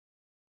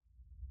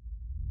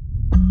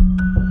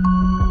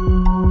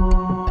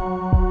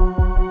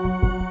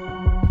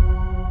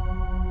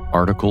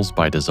articles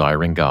by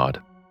Desiring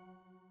God.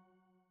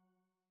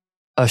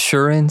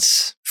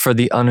 Assurance for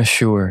the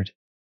Unassured,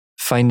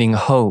 Finding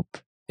Hope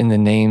in the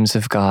Names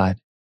of God.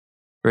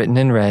 Written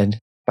and read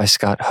by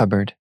Scott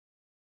Hubbard.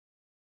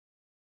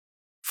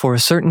 For a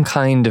certain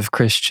kind of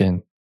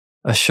Christian,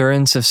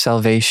 assurance of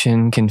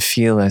salvation can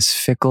feel as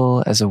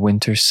fickle as a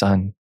winter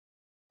sun.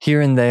 Here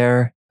and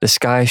there, the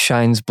sky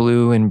shines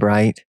blue and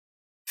bright,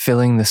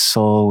 filling the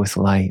soul with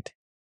light.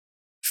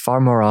 Far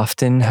more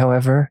often,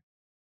 however,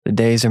 the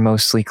days are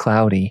mostly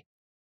cloudy,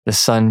 the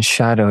sun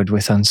shadowed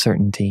with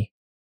uncertainty.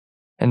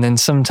 And then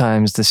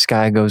sometimes the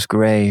sky goes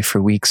gray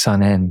for weeks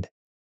on end,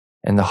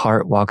 and the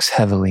heart walks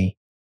heavily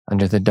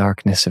under the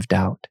darkness of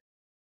doubt.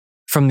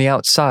 From the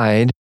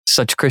outside,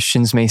 such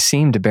Christians may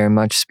seem to bear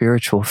much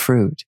spiritual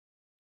fruit.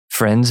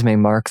 Friends may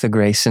mark the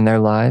grace in their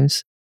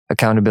lives,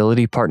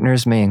 accountability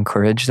partners may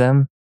encourage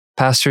them,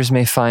 pastors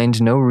may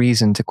find no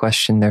reason to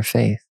question their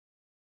faith.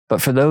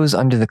 But for those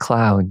under the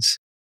clouds,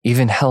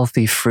 even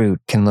healthy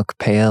fruit can look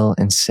pale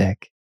and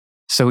sick.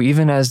 So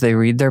even as they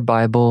read their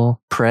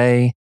Bible,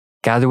 pray,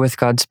 gather with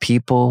God's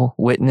people,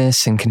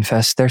 witness and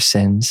confess their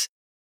sins,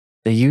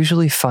 they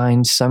usually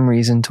find some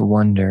reason to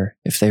wonder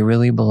if they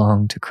really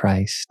belong to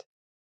Christ.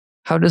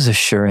 How does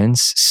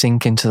assurance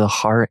sink into the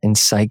heart and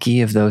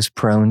psyche of those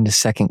prone to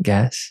second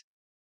guess?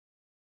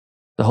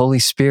 The Holy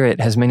Spirit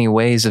has many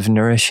ways of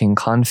nourishing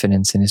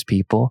confidence in His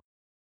people,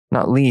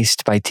 not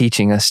least by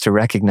teaching us to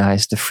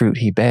recognize the fruit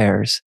He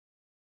bears.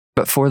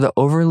 But for the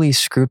overly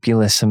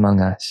scrupulous among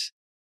us,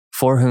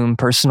 for whom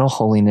personal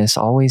holiness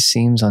always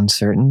seems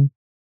uncertain,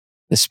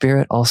 the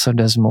Spirit also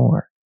does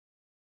more.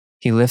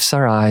 He lifts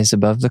our eyes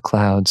above the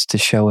clouds to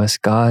show us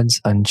God's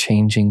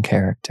unchanging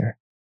character.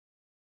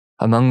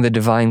 Among the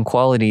divine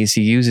qualities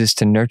He uses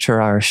to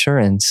nurture our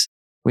assurance,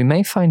 we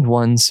may find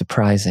one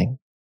surprising: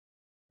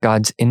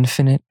 God's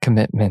infinite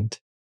commitment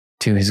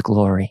to His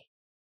glory.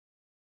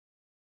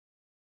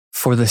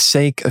 For the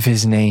sake of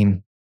His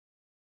name.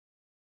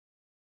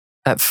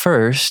 At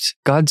first,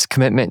 God's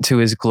commitment to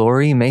His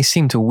glory may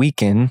seem to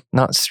weaken,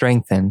 not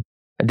strengthen,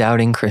 a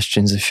doubting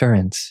Christian's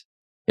assurance.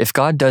 If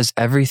God does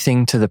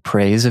everything to the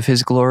praise of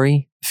His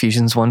glory,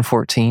 Ephesians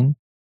 1:14,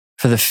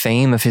 for the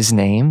fame of His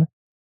name,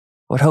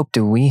 what hope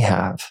do we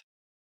have?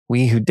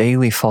 We who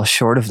daily fall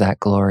short of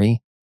that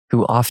glory,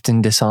 who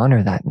often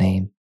dishonor that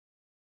name.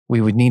 We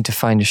would need to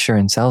find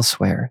assurance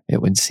elsewhere,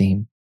 it would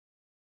seem.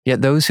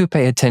 Yet those who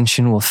pay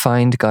attention will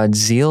find God's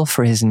zeal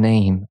for His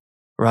name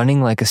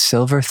running like a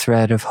silver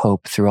thread of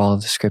hope through all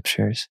the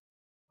scriptures.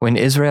 When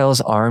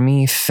Israel's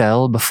army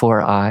fell before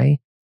Ai,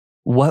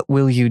 "What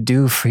will you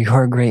do for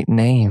your great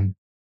name?"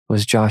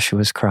 was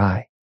Joshua's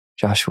cry,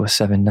 Joshua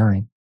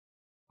 7:9.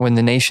 When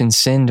the nation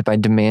sinned by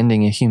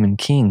demanding a human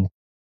king,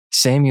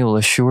 Samuel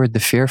assured the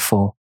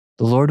fearful,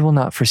 "The Lord will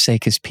not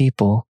forsake His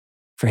people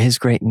for His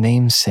great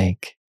name's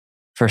sake,"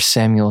 1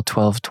 Samuel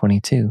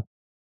 12:22.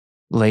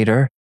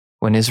 Later,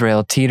 when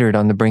Israel teetered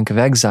on the brink of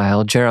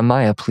exile,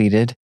 Jeremiah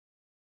pleaded,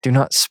 "Do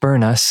not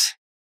spurn us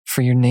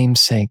for your name's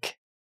sake,"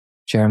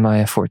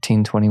 Jeremiah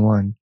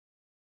 14:21.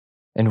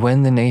 And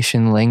when the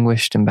nation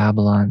languished in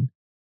Babylon,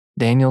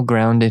 Daniel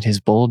grounded his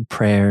bold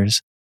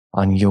prayers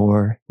on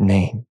your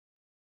name,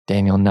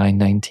 Daniel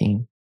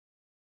 9:19.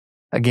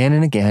 Again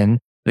and again,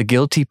 the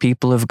guilty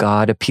people of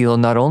God appeal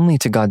not only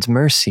to God's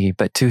mercy,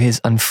 but to His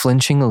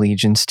unflinching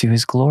allegiance to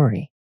His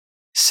glory.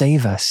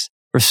 Save us,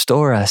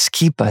 restore us,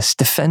 keep us,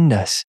 defend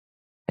us,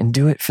 and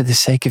do it for the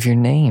sake of your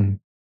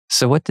name.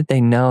 So what did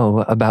they know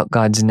about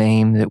God's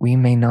name that we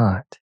may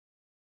not?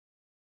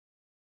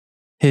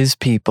 His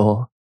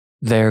people,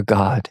 their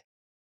God.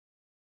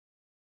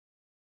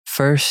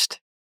 First,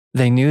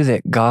 they knew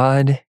that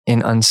God,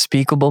 in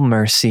unspeakable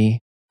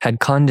mercy, had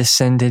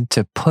condescended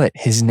to put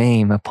His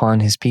name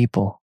upon His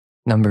people,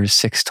 Numbers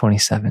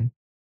 6:27.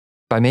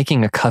 By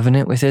making a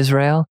covenant with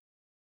Israel,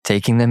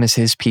 taking them as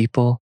His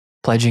people,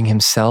 pledging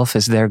Himself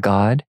as their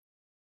God,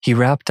 He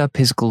wrapped up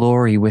His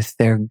glory with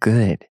their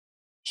good.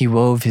 He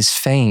wove His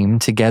fame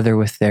together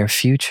with their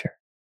future.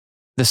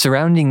 The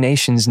surrounding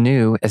nations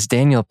knew, as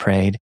Daniel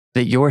prayed,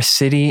 that your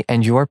city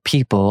and your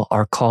people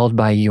are called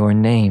by your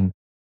name,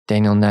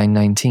 Daniel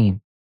 9:19.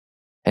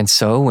 And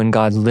so when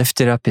God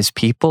lifted up His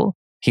people,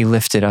 He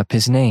lifted up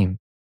His name.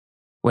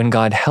 When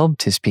God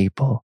helped His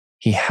people,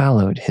 He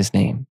hallowed His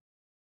name.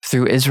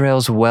 Through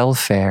Israel's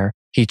welfare,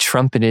 He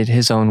trumpeted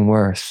His own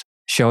worth,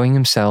 showing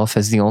Himself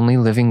as the only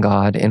living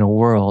God in a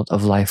world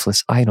of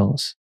lifeless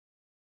idols.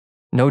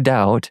 No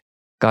doubt,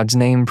 God's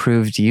name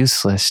proved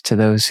useless to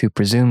those who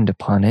presumed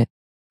upon it,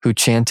 who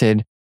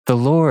chanted, the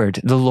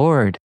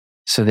Lord,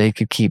 so they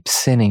could keep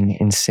sinning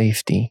in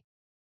safety.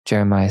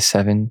 Jeremiah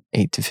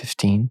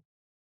 7:8-15.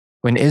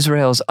 When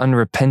Israel's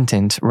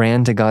unrepentant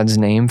ran to God's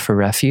name for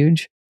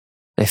refuge,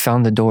 they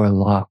found the door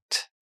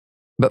locked.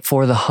 But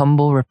for the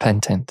humble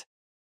repentant,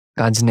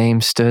 God's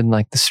name stood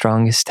like the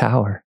strongest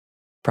tower.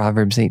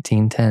 Proverbs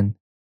 18:10.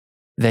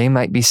 They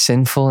might be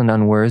sinful and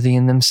unworthy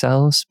in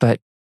themselves,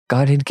 but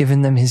God had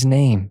given them His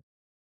name.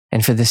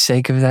 And for the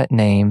sake of that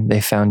name,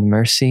 they found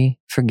mercy,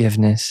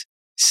 forgiveness,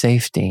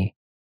 safety,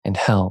 and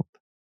help.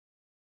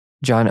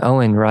 John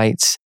Owen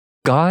writes,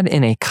 God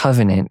in a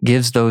covenant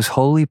gives those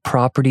holy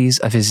properties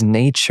of his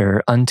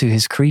nature unto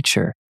his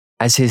creature,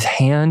 as his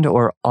hand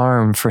or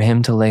arm for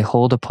him to lay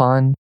hold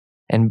upon,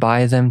 and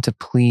by them to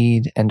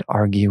plead and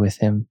argue with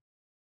him.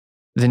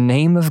 The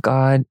name of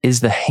God is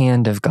the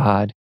hand of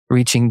God,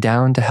 reaching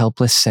down to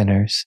helpless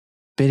sinners,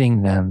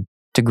 bidding them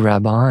to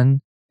grab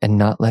on and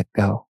not let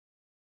go.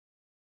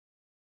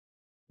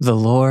 The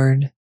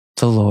Lord,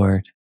 the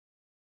Lord.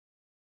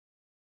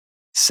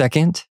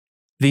 Second,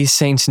 these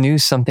saints knew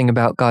something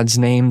about God's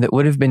name that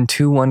would have been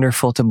too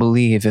wonderful to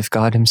believe if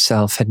God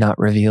himself had not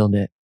revealed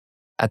it.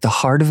 At the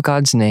heart of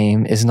God's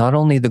name is not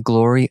only the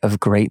glory of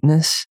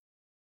greatness,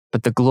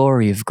 but the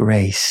glory of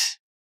grace.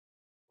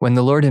 When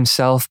the Lord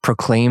himself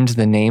proclaimed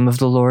the name of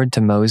the Lord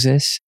to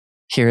Moses,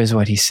 here is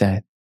what he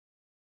said.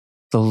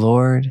 The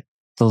Lord,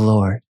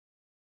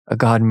 a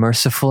God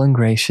merciful and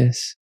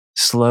gracious,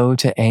 slow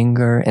to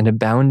anger and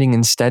abounding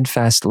in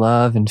steadfast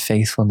love and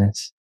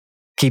faithfulness,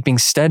 keeping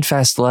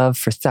steadfast love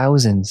for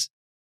thousands,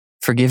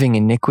 forgiving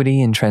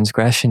iniquity and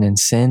transgression and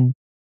sin,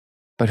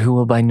 but who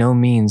will by no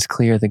means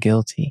clear the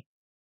guilty.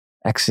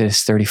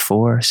 Exodus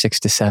 34,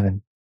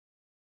 6-7.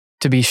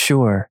 To be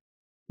sure,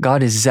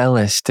 God is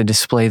zealous to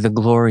display the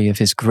glory of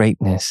his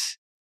greatness,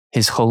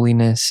 his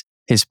holiness,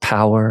 his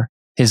power,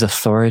 his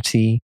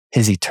authority,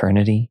 his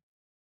eternity.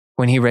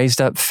 When he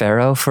raised up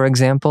Pharaoh, for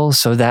example,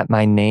 so that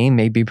my name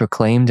may be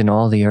proclaimed in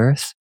all the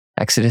earth,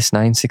 Exodus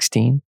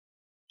 9:16,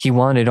 he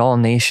wanted all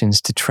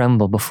nations to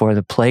tremble before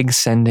the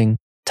plague-sending,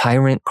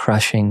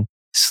 tyrant-crushing,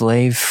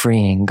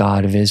 slave-freeing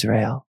God of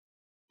Israel.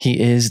 He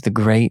is the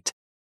great,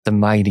 the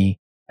mighty,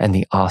 and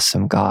the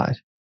awesome God.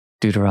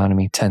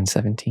 Deuteronomy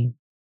 10:17.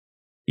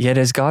 Yet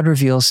as God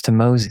reveals to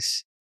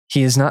Moses,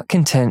 he is not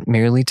content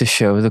merely to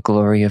show the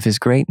glory of his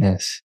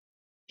greatness.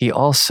 He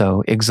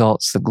also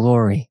exalts the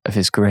glory of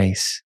his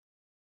grace,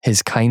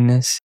 his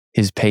kindness,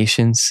 his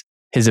patience,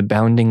 his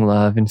abounding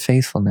love and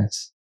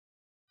faithfulness.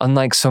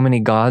 Unlike so many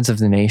gods of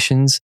the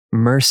nations,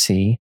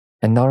 mercy,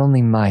 and not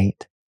only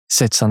might,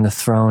 sits on the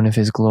throne of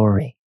his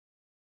glory.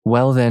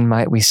 Well then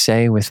might we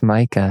say with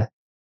Micah,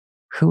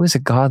 who is a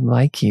God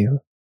like you,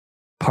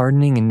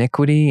 pardoning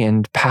iniquity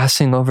and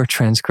passing over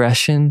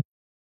transgression,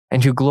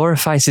 and who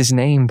glorifies his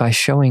name by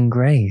showing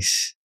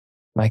grace?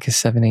 Micah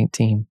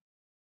 7:18.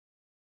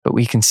 But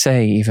we can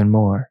say even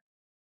more,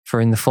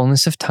 for in the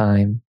fullness of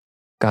time,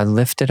 God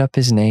lifted up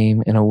his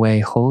name in a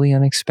way wholly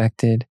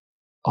unexpected,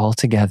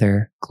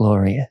 altogether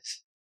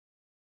glorious,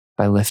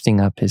 by lifting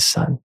up his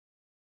Son.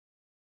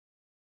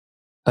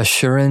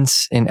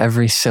 Assurance in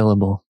every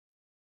syllable.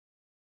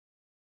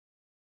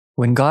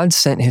 When God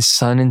sent his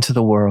Son into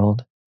the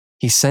world,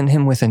 he sent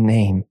him with a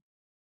name,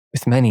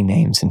 with many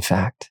names in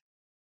fact.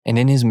 And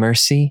in his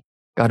mercy,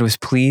 God was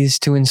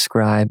pleased to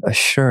inscribe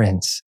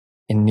assurance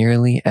in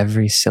nearly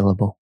every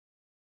syllable.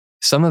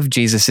 Some of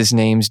Jesus'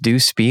 names do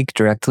speak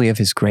directly of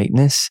his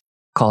greatness,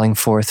 calling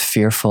forth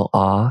fearful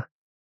awe.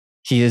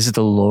 He is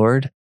the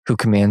Lord who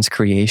commands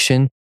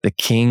creation, the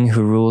King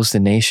who rules the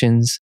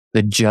nations,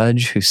 the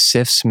Judge who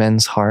sifts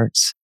men's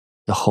hearts,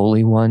 the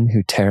Holy One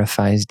who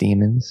terrifies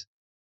demons.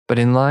 But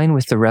in line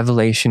with the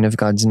revelation of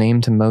God's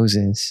name to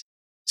Moses,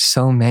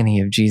 so many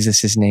of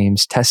Jesus'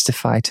 names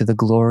testify to the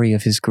glory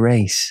of his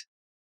grace.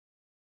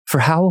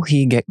 For how will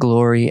he get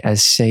glory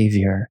as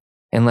Savior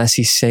unless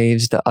he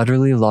saves the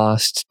utterly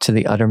lost to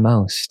the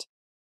uttermost?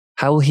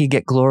 How will he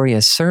get glory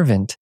as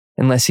servant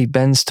unless he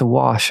bends to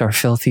wash our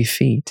filthy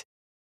feet?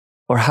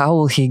 Or how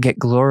will he get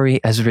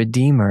glory as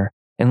Redeemer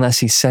unless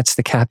he sets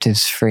the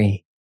captives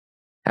free?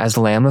 As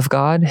Lamb of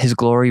God, his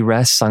glory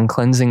rests on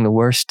cleansing the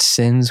worst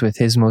sins with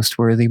his most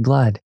worthy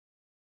blood.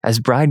 As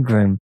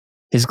Bridegroom,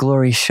 his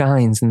glory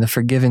shines in the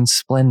forgiven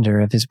splendor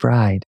of his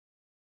bride.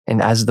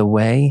 And as the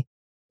way,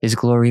 his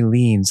glory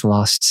leads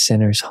lost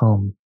sinners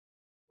home.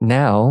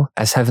 Now,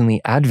 as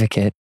Heavenly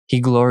Advocate, he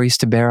glories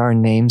to bear our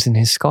names in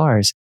his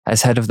scars.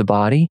 As head of the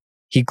body,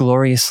 he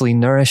gloriously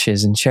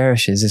nourishes and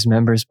cherishes his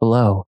members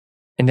below.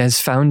 And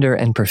as Founder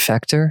and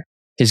Perfecter,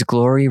 his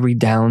glory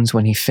redounds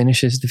when he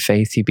finishes the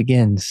faith he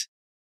begins.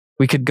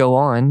 We could go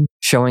on,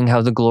 showing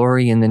how the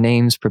glory in the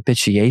names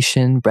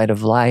propitiation, bread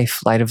of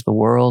life, light of the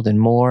world, and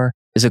more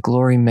is a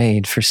glory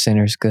made for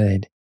sinners'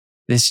 good.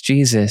 This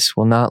Jesus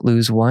will not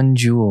lose one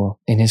jewel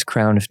in his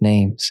crown of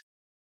names.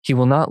 He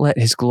will not let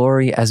his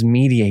glory as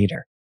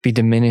mediator be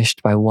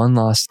diminished by one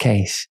lost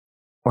case,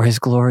 or his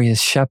glory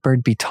as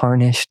shepherd be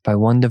tarnished by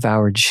one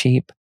devoured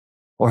sheep,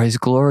 or his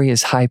glory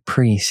as high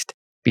priest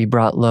be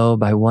brought low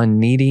by one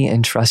needy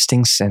and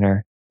trusting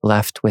sinner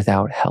left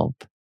without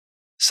help.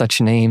 Such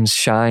names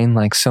shine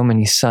like so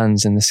many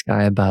suns in the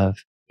sky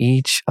above,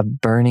 each a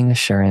burning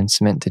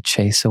assurance meant to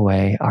chase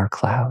away our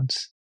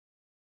clouds.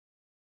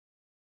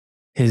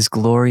 His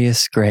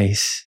glorious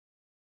grace.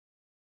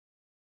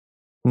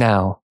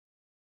 Now,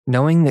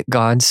 knowing that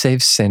God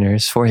saves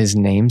sinners for his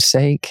name's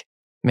sake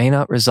may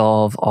not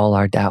resolve all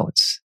our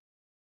doubts.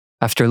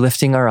 After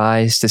lifting our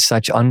eyes to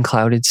such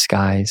unclouded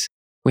skies,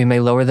 we may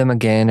lower them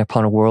again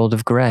upon a world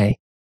of gray,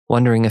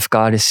 wondering if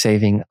God is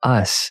saving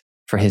us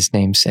for his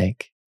name's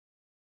sake.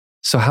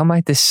 So how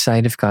might this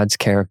sight of God's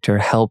character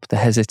help the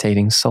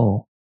hesitating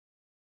soul?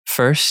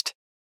 First,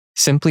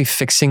 simply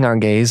fixing our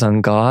gaze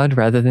on God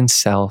rather than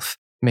self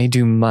may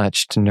do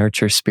much to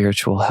nurture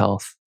spiritual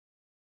health.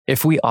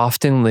 If we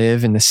often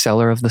live in the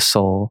cellar of the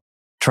soul,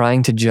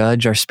 trying to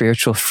judge our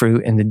spiritual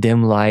fruit in the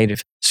dim light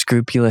of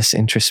scrupulous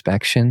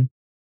introspection,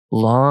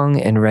 long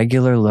and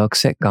regular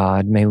looks at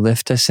God may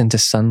lift us into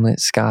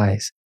sunlit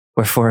skies,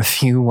 where for a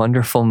few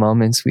wonderful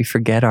moments we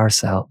forget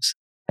ourselves,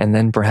 and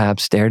then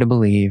perhaps dare to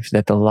believe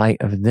that the light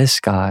of this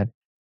God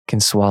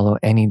can swallow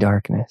any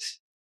darkness,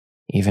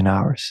 even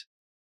ours.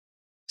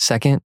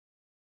 Second,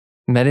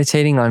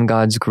 meditating on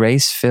God's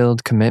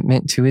grace-filled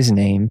commitment to His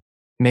name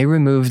may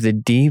remove the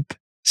deep,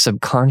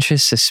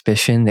 subconscious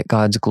suspicion that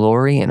God's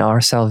glory and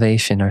our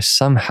salvation are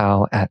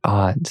somehow at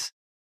odds.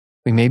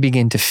 We may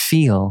begin to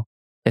feel,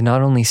 and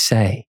not only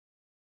say,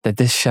 that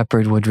this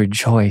shepherd would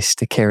rejoice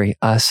to carry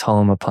us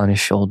home upon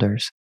his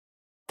shoulders,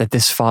 that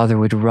this father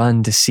would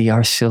run to see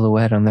our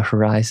silhouette on the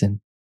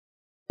horizon.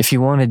 If you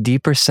want a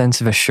deeper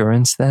sense of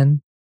assurance,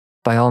 then,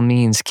 by all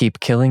means keep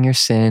killing your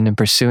sin and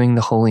pursuing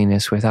the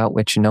holiness without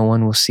which no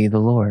one will see the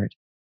Lord.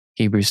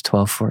 Hebrews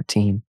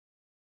 12:14.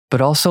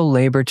 But also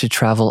labor to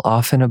travel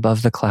often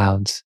above the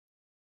clouds,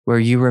 where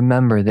you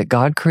remember that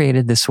God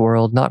created this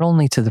world not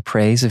only to the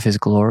praise of His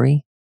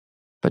glory,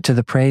 but to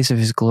the praise of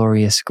His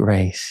glorious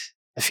grace.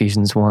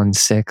 Ephesians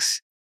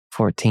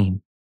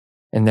 1:6-14.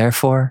 And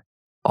therefore,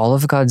 all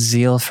of God's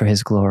zeal for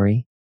His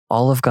glory,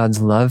 all of God's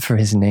love for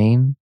His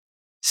name,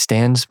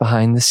 stands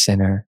behind the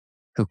sinner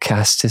who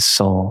casts his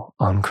soul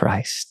on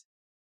Christ.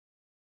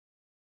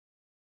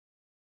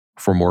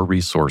 For more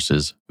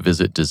resources,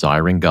 visit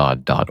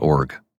desiringgod.org.